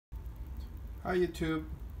Hi YouTube,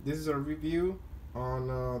 this is a review on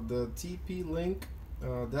the TP-Link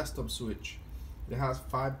desktop switch. It has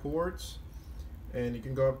 5 ports and you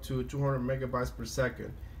can go up to 200 megabytes per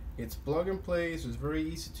second. It's plug and play, so it's very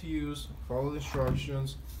easy to use. Follow the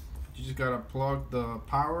instructions. You just gotta plug the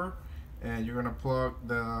power and you're gonna plug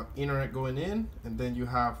the internet going in, and then you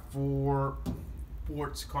have 4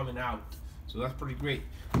 ports coming out. So that's pretty great.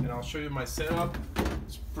 And I'll show you my setup.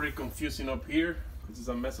 It's pretty confusing up here. This is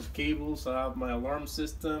a mess of cables. I have my alarm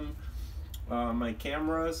system, my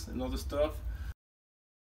cameras, and other stuff.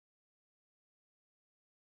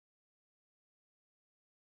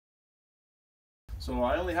 So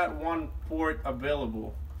I only had 1 port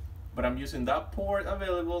available, but I'm using that port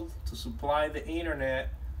available to supply the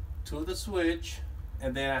internet to the switch,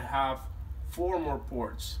 and then I have 4 more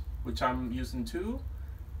ports, which I'm using 2.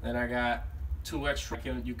 Then I got 2 extra.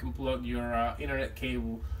 You can plug your internet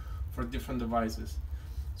cable for different devices.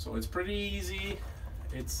 So it's pretty easy.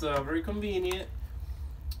 It's very convenient.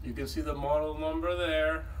 You can see the model number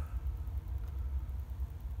there,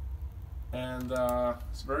 and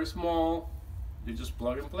it's very small. You just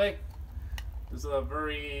plug and play. This is a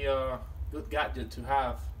very good gadget to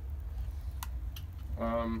have.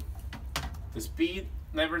 The speed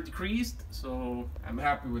never decreased, so I'm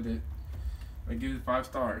happy with it. I give it 5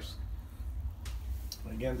 stars.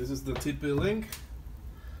 Again, this is the TP-Link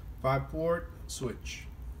 5-port switch.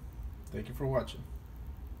 Thank you for watching.